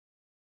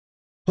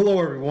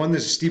Hello, everyone.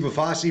 This is Steve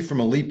Afasi from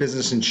Elite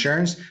Business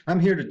Insurance. I'm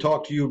here to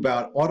talk to you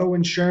about auto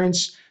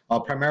insurance,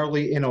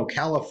 primarily in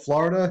Ocala,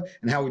 Florida,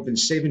 and how we've been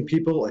saving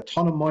people a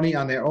ton of money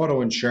on their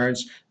auto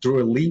insurance through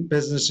Elite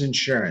Business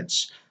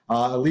Insurance.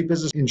 Elite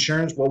Business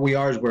Insurance, what we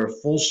are is we're a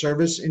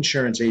full-service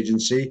insurance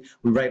agency.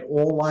 We write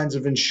all lines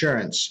of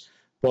insurance.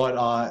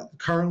 But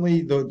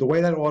currently, the way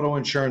that auto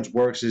insurance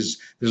works is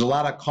there's a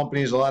lot of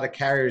companies, a lot of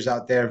carriers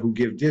out there who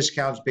give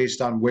discounts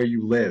based on where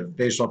you live,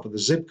 based off of the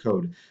zip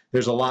code.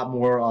 There's a lot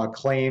more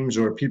claims,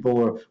 or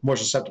people are more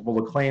susceptible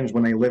to claims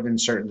when they live in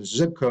certain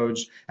zip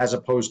codes as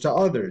opposed to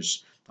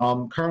others.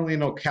 Currently in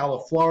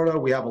Ocala, Florida,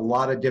 we have a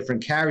lot of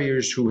different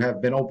carriers who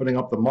have been opening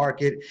up the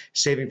market,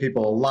 saving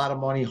people a lot of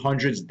money,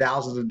 hundreds,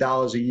 thousands of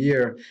dollars a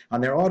year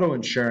on their auto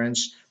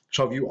insurance.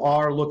 So if you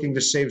are looking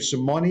to save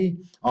some money,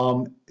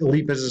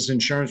 Elite Business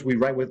Insurance, we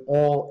write with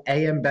all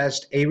AM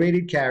Best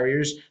A-rated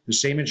carriers, the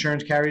same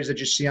insurance carriers that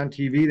you see on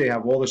TV. They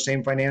have all the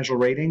same financial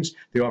ratings.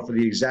 They offer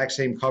the exact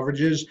same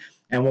coverages.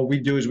 And what we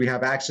do is we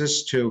have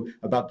access to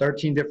about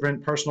 13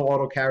 different personal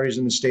auto carriers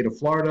in the state of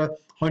Florida,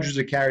 hundreds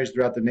of carriers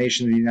throughout the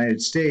nation of the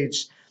United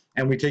States.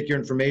 And we take your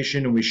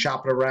information and we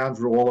shop it around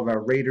through all of our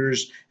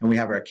raters, and we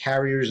have our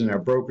carriers and our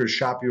brokers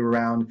shop you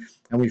around,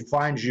 and we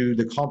find you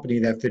the company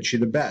that fits you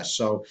the best.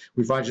 So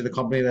we find you the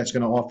company that's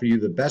going to offer you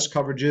the best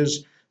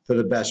coverages for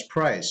the best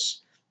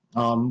price.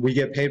 We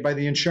get paid by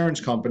the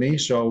insurance company,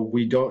 so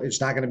we don't.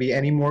 It's not going to be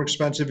any more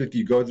expensive if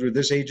you go through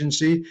this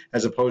agency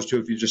as opposed to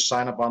if you just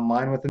sign up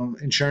online with an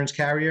insurance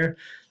carrier.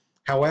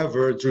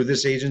 However, through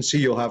this agency,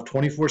 you'll have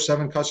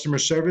 24/7 customer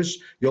service.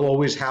 You'll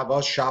always have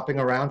us shopping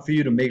around for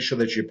you to make sure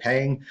that you're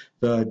paying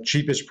the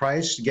cheapest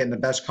price, getting the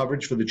best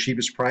coverage for the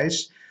cheapest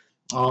price.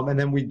 And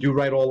then we do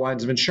write all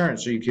lines of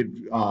insurance. So you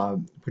could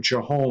put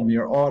your home,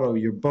 your auto,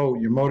 your boat,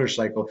 your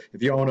motorcycle.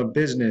 If you own a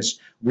business,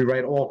 we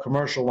write all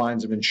commercial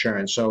lines of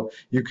insurance. So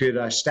you could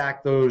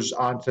stack those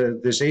onto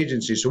this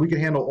agency. So we can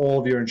handle all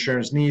of your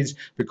insurance needs,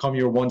 become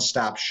your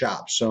one-stop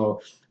shop.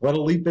 So let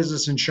Elite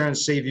Business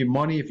Insurance save you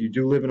money. If you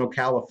do live in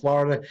Ocala,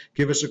 Florida,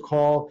 give us a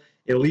call.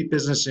 Elite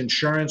Business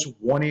Insurance,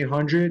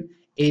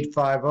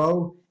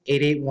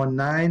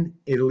 1-800-850-8819.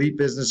 Elite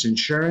Business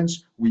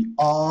Insurance. We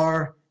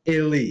are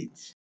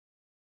elite.